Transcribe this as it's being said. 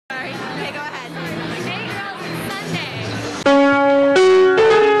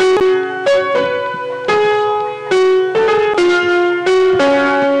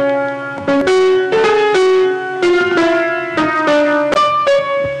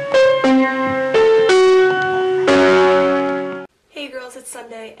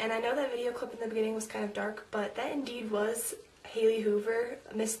Sunday, and I know that video clip in the beginning was kind of dark, but that indeed was Hayley Hoover,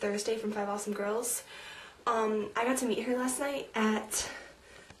 Miss Thursday from Five Awesome Girls. I got to meet her last night at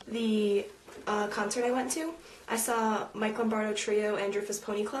the concert I went to. I saw Mike Lombardo Trio and Rufus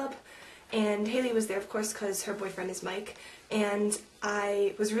Pony Club, and Hayley was there, of course, because her boyfriend is Mike, and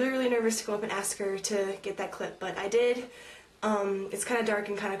I was really nervous to go up and ask her to get that clip, but I did. It's kind of dark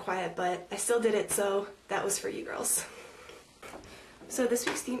and kind of quiet, but I still did it, so that was for you girls. So this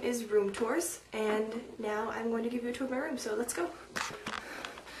week's theme is room tours, and now I'm going to give you a tour of my room, so let's go.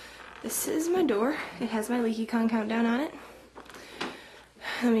 This is my door. It has my LeakyCon countdown on it.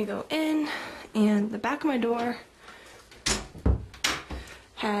 Let me go in, and the back of my door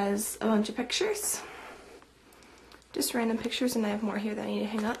has a bunch of pictures. Just random pictures, and I have more here that I need to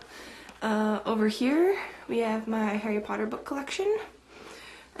hang up. Over here we have my Harry Potter book collection,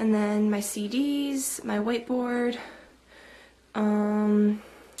 and then my CDs, my whiteboard.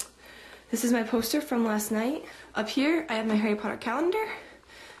 This is my poster from last night. Up here I have my Harry Potter calendar,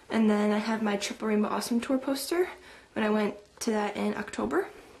 and then I have my Triple Rainbow Awesome Tour poster when I went to that in October.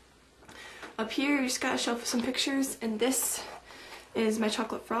 Up here we just got a shelf with some pictures, and this is my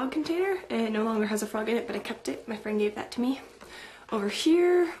chocolate frog container. It no longer has a frog in it, but I kept it. My friend gave that to me. Over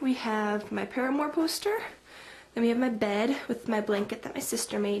here we have my Paramore poster. Then we have my bed with my blanket that my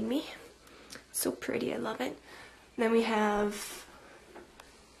sister made me. So pretty, I love it. And then we have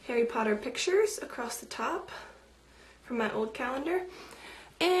Harry Potter pictures across the top from my old calendar,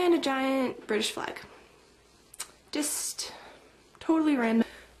 and a giant British flag. Just totally random.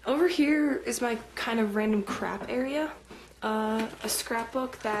 Over here is my kind of random crap area. A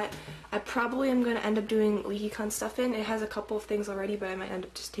scrapbook that I probably am going to end up doing LeakyCon stuff in. It has a couple of things already, but I might end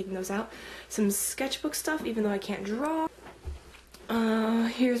up just taking those out. Some sketchbook stuff, even though I can't draw.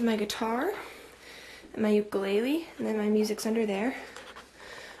 Here's my guitar, and my ukulele, and then my music's under there.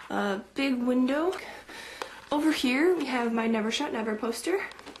 Big window. Over here we have my Never Shut Never poster.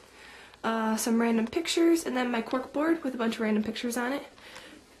 Some random pictures, and then my cork board with a bunch of random pictures on it.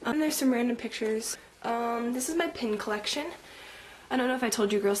 And there's some random pictures. This is my pin collection. I don't know if I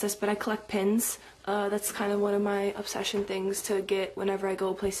told you girls this, but I collect pins. That's kind of one of my obsession things to get whenever I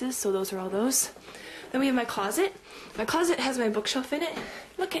go places, so those are all those. Then we have my closet. My closet has my bookshelf in it.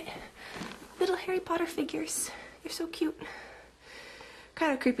 Look at little Harry Potter figures. They're so cute.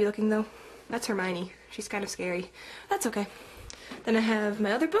 Kind of creepy looking though. That's Hermione. She's kind of scary. That's okay. Then I have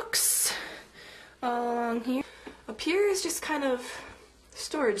my other books all along here. Up here is just kind of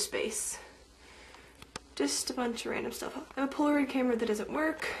storage space. Just a bunch of random stuff. I have a Polaroid camera that doesn't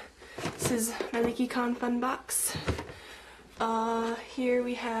work. This is my LeakyCon fun box. Here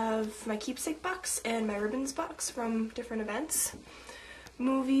we have my keepsake box and my ribbons box from different events.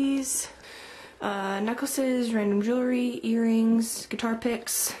 Movies, necklaces, random jewelry, earrings, guitar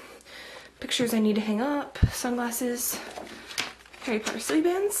picks, pictures I need to hang up, sunglasses, Harry Potter silly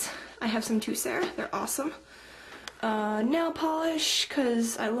bands. I have some too, Sarah. They're awesome. Nail polish,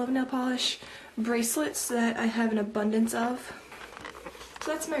 because I love nail polish. Bracelets that I have an abundance of.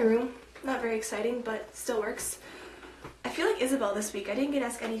 So that's my room. Not very exciting, but still works. I feel like Isabel this week. I didn't get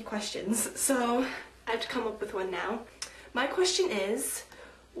asked any questions, so I have to come up with one now. My question is,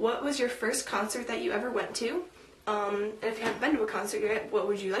 what was your first concert that you ever went to? And if you haven't been to a concert yet, what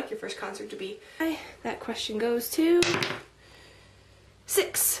would you like your first concert to be? That question goes to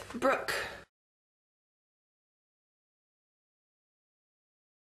 6, Brooke.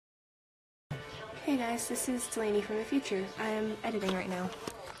 Hey guys, this is Delaney from the future. I am editing right now,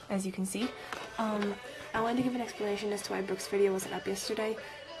 as you can see. I wanted to give an explanation as to why Brooke's video wasn't up yesterday.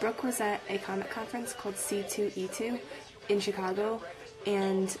 Brooke was at a comic conference called C2E2 in Chicago,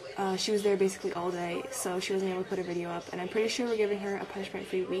 and she was there basically all day, so she wasn't able to put a video up, and I'm pretty sure we're giving her a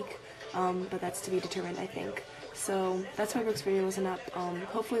punishment-free week, but that's to be determined, I think. So that's why Brooke's video wasn't up.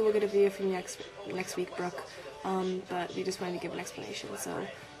 Hopefully we'll get a video from you next week, Brooke, but we just wanted to give an explanation, so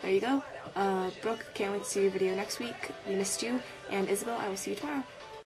there you go. Brooke, can't wait to see your video next week. We missed you, and Isabel, I will see you tomorrow.